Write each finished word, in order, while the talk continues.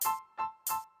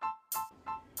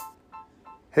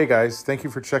Hey guys, thank you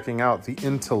for checking out the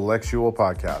IntelleXual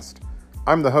podcast.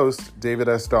 I'm the host, David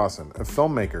S. Dawson, a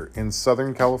filmmaker in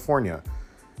Southern California,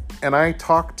 and I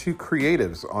talk to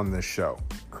creatives on this show.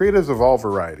 Creatives of all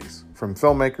varieties, from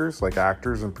filmmakers like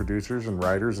actors and producers and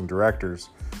writers and directors,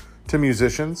 to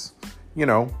musicians,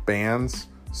 bands,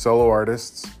 solo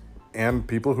artists, and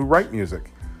people who write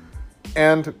music.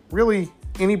 And really,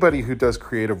 anybody who does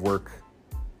creative work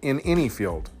in any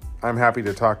field, I'm happy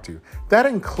to talk to. That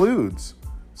includes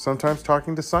sometimes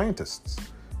talking to scientists,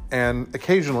 and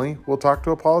occasionally we'll talk to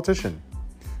a politician.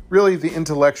 Really, the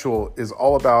IntelleXual is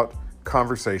all about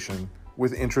conversation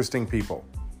with interesting people,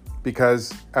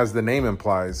 because as the name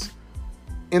implies,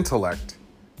 intellect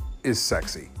is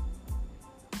sexy.